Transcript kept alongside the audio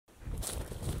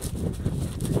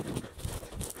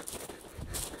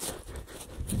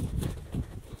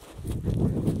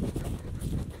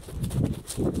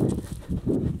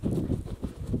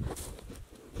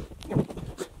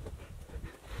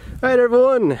Alright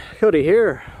everyone, Cody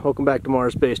here. Welcome back to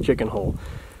Mars-based Chicken Hole.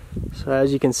 So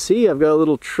as you can see, I've got a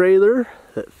little trailer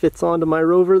that fits onto my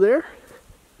rover there.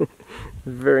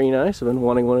 Very nice. I've been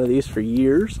wanting one of these for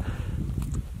years.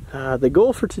 The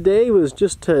goal for today was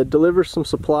just to deliver some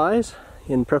supplies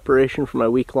in preparation for my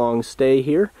week-long stay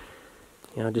here.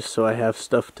 You know, just so I have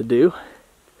stuff to do.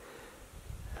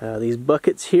 These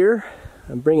buckets here,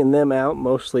 I'm bringing them out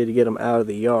mostly to get them out of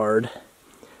the yard.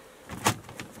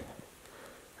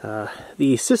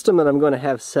 The system that I'm going to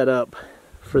have set up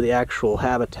for the actual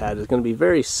habitat is going to be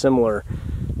very similar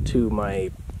to my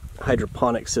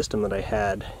hydroponic system that I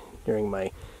had during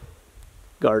my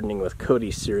gardening with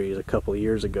Cody series a couple of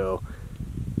years ago.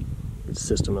 The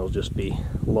system will just be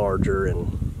larger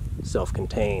and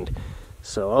self-contained,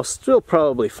 so I'll still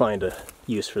probably find a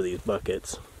use for these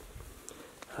buckets.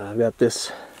 I've got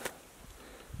this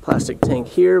plastic tank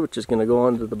here, which is going to go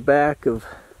onto the back of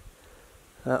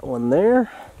that one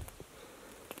there.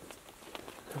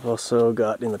 I've also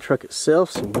got in the truck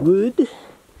itself some wood,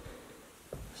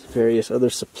 various other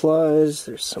supplies.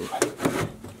 There's some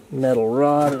metal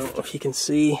rod, I don't know if you can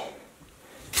see.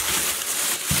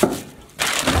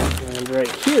 And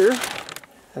right here,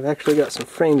 I've actually got some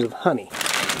frames of honey.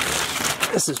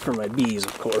 This is for my bees,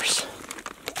 of course.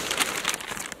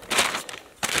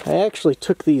 I actually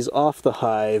took these off the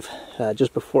hive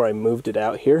just before I moved it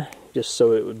out here, just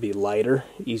so it would be lighter,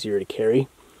 easier to carry.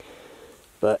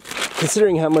 But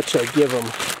considering how much I give them,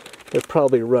 they're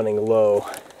probably running low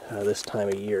this time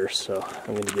of year, so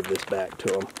I'm going to give this back to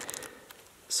them.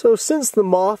 So since the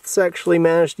moths actually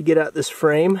managed to get out this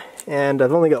frame, and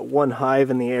I've only got one hive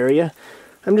in the area,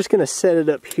 I'm just going to set it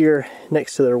up here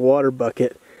next to their water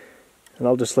bucket, and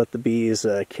I'll just let the bees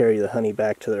carry the honey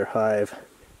back to their hive.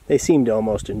 They seem to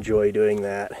almost enjoy doing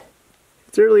that.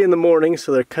 It's early in the morning,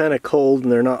 so they're kind of cold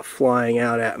and they're not flying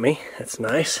out at me. That's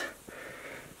nice.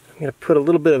 I'm going to put a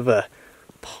little bit of a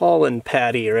pollen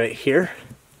patty right here.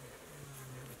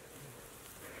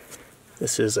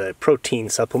 This is a protein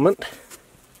supplement.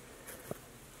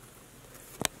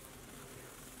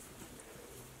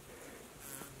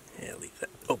 Yeah, leave that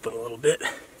open a little bit.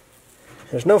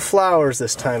 There's no flowers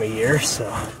this time of year, so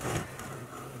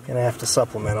I'm going to have to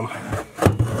supplement them.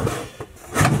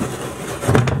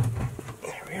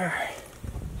 There we are.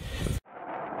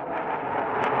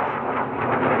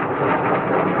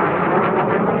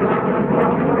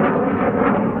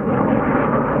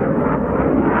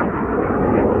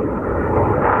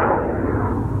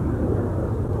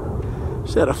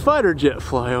 Just had a fighter jet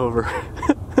fly over.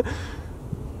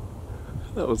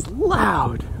 That was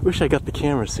loud. Wish I got the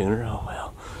camera sooner. Oh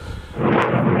well.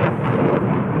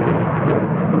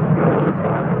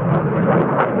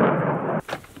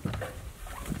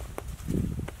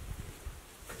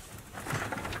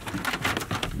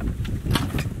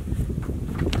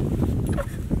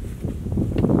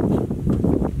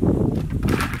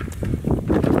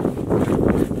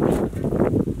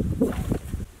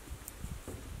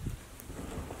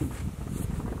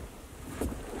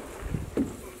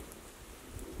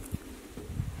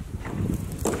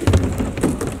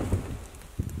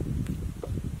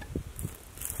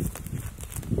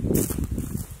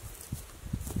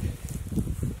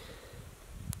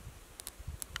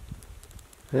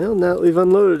 Well, now that we've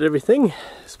unloaded everything,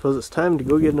 I suppose it's time to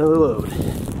go get another load.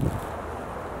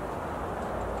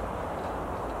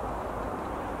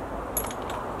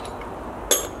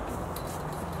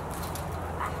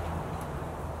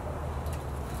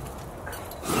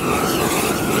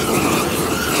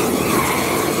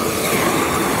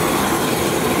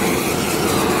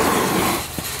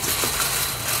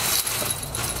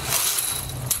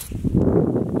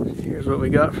 Here's what we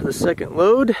got for the second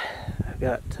load. I've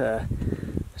got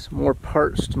some more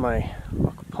parts to my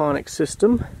aquaponic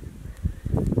system,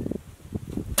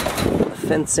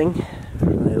 fencing for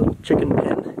my little chicken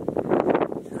pen.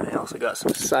 And I also got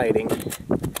some siding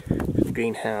for the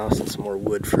greenhouse and some more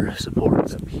wood for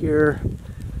supports up here.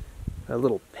 A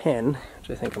little pen,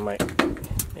 which I think I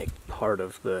might make part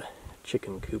of the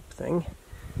chicken coop thing.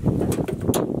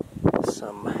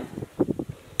 Some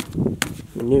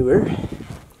manure,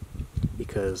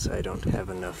 because I don't have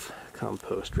enough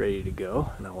compost ready to go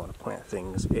and I want to plant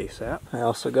things ASAP. I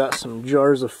also got some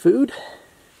jars of food.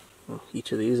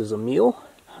 Each of these is a meal.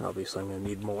 Obviously I'm going to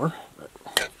need more, but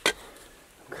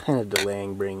I'm kind of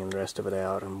delaying bringing the rest of it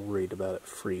out. I'm worried about it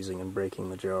freezing and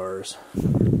breaking the jars.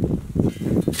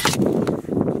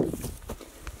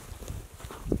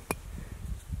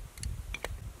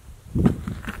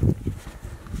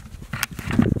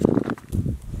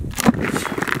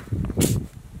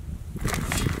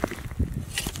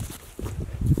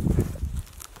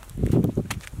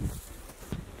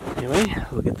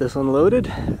 this unloaded.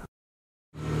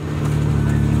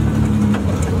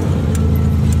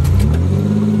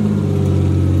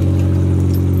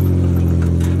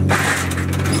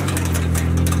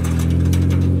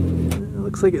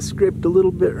 Looks like it scraped a little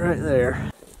bit right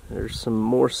there. There's some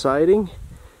more siding,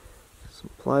 some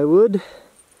plywood.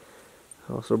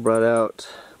 Also brought out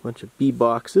a bunch of bee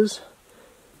boxes,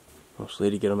 mostly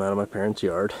to get them out of my parents'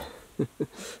 yard. Got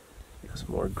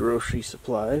some more grocery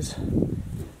supplies,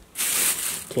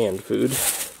 canned food,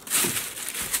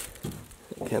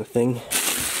 that kind of thing.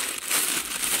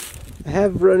 I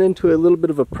have run into a little bit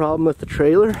of a problem with the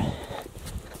trailer.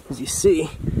 As you see,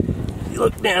 if you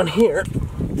look down here,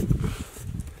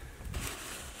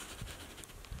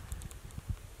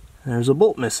 there's a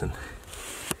bolt missing.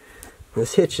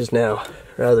 This hitch is now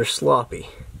rather sloppy.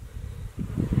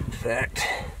 In fact,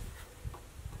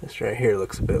 this right here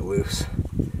looks a bit loose.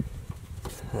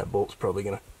 That bolt's probably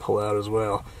going to pull out as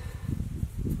well.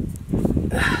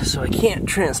 So I can't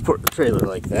transport the trailer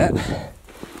like that.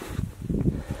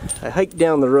 I hiked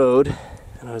down the road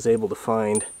and I was able to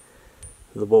find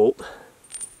the bolt.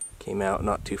 Came out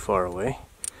not too far away,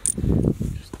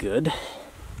 which is good.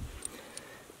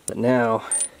 But now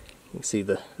you can see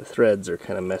the threads are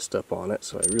kind of messed up on it,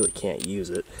 so I really can't use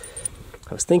it.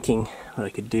 I was thinking what I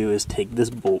could do is take this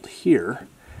bolt here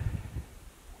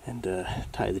and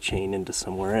tie the chain into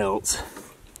somewhere else.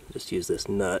 Just use this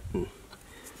nut and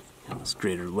this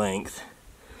greater length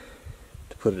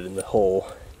to put it in the hole.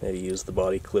 Maybe use the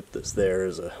body clip that's there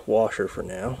as a washer for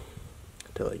now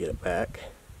until I get it back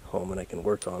home and I can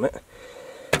work on it.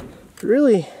 But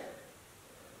really,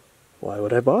 why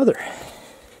would I bother?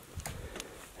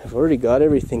 I've already got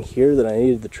everything here that I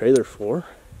needed the trailer for.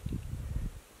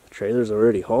 The trailer's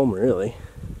already home, really.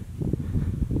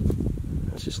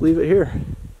 Let's just leave it here.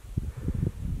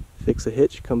 Fix the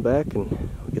hitch, come back, and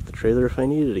I'll get the trailer if I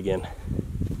need it again.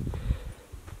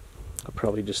 I'll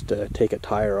probably just take a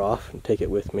tire off and take it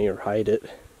with me or hide it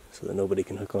so that nobody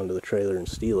can hook onto the trailer and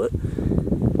steal it.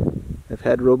 I've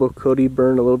had Cody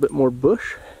burn a little bit more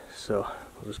bush, so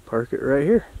I'll just park it right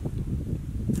here.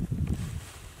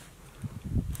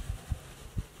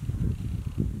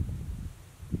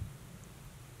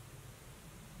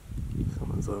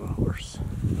 Someone's on a horse.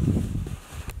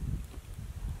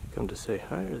 Come to say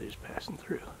hi, or they're just passing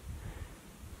through.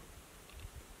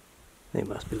 They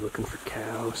must be looking for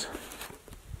cows.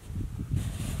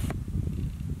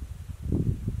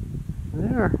 There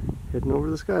they are, heading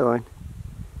over the skyline.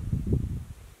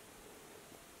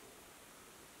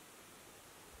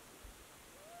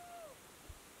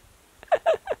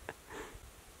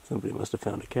 Somebody must have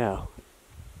found a cow.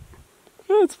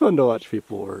 It's fun to watch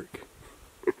people work.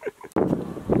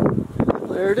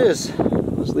 There it is.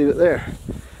 Let's leave it there.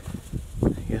 I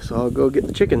guess I'll go get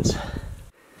the chickens.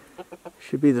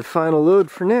 Should be the final load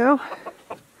for now.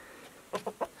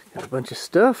 Got a bunch of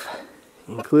stuff,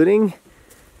 including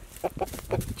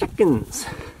chickens.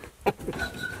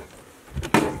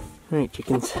 Alright,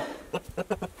 chickens.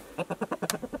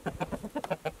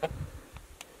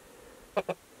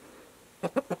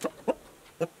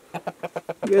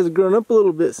 You guys have grown up a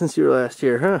little bit since you were last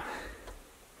here, huh?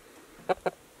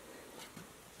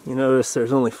 You notice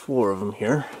there's only 4 of them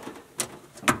here.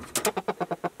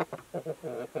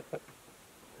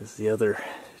 As the other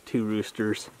 2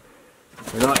 roosters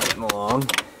are not getting along.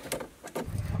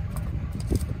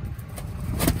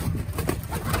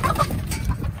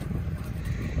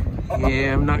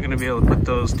 Yeah, I'm not going to be able to put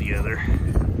those together.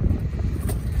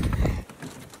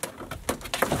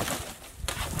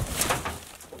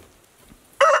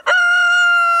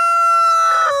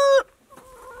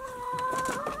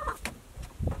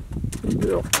 Good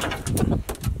girl.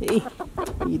 Hey,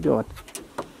 what are you doing?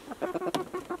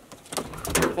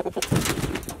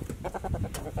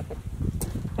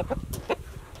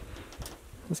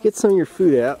 Let's get some of your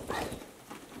food out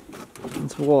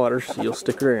and some water so you'll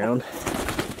stick around.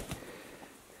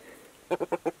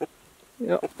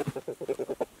 Yep.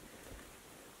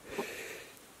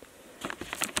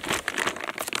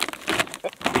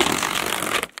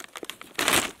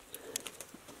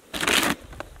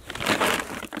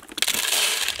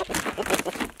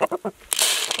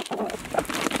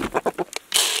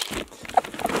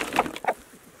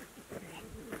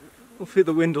 Hopefully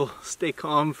the wind will stay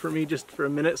calm for me just for a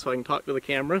minute so I can talk to the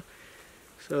camera.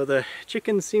 So the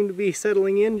chickens seem to be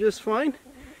settling in just fine.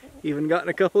 Even gotten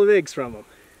a couple of eggs from them.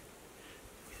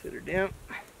 Sit her down.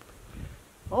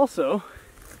 Also,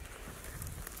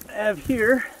 I have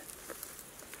here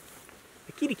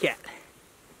a kitty cat.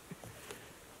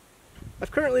 I've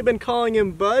currently been calling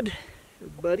him Bud, or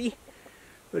Buddy,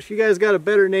 but if you guys got a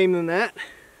better name than that,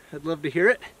 I'd love to hear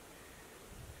it.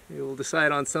 We will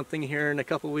decide on something here in a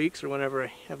couple weeks or whenever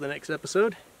I have the next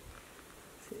episode.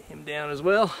 Sit him down as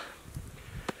well.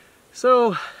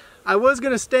 So I was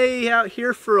going to stay out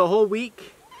here for a whole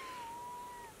week.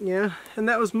 Yeah, and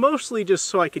that was mostly just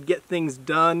so I could get things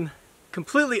done.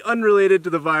 Completely unrelated to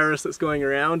the virus that's going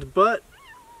around, but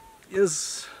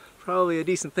is probably a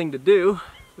decent thing to do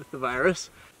with the virus.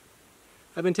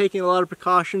 I've been taking a lot of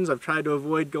precautions. I've tried to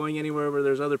avoid going anywhere where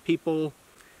there's other people.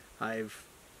 I've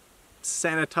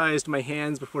sanitized my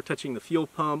hands before touching the fuel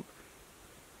pump.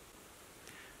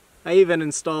 I even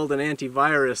installed an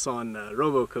antivirus on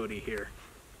RoboCody here.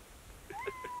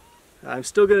 I'm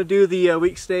still going to do the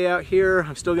week stay out here.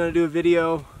 I'm still going to do a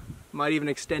video. Might even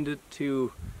extend it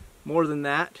to more than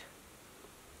that.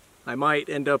 I might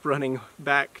end up running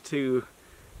back to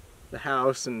the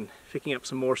house and picking up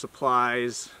some more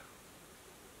supplies,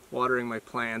 watering my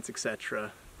plants,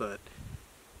 etc. But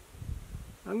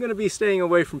I'm going to be staying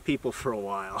away from people for a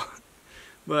while.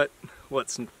 But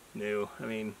what's new? I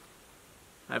mean,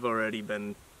 I've already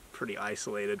been pretty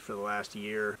isolated for the last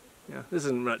year. Yeah, this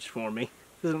isn't much for me.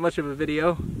 This isn't much of a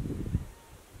video,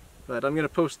 but I'm going to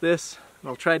post this. And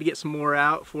I'll try to get some more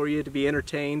out for you to be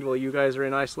entertained while you guys are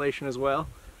in isolation as well.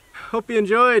 Hope you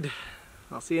enjoyed.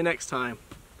 I'll see you next time.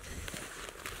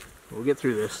 We'll get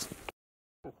through this.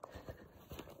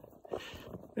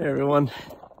 Hey everyone.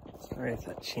 Sorry if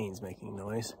that chain's making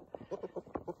noise.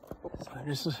 So I'm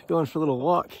just going for a little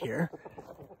walk here.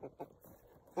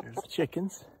 There's the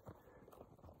chickens.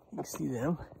 You can see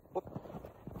them.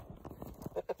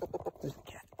 There's the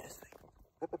cat. This thing.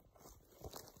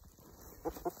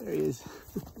 There he is.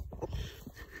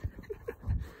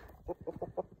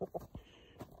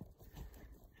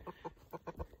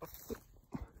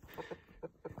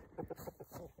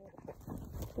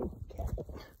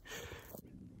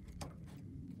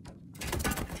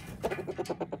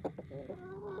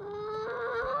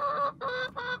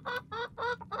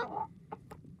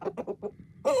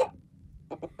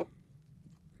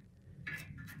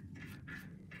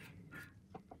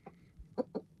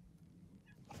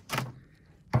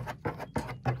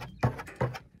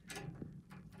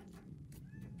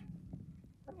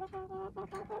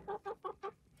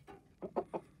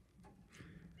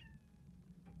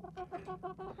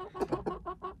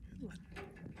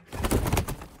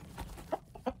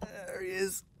 There he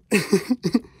is.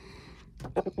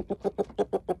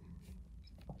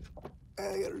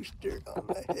 I got a rooster on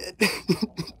my head.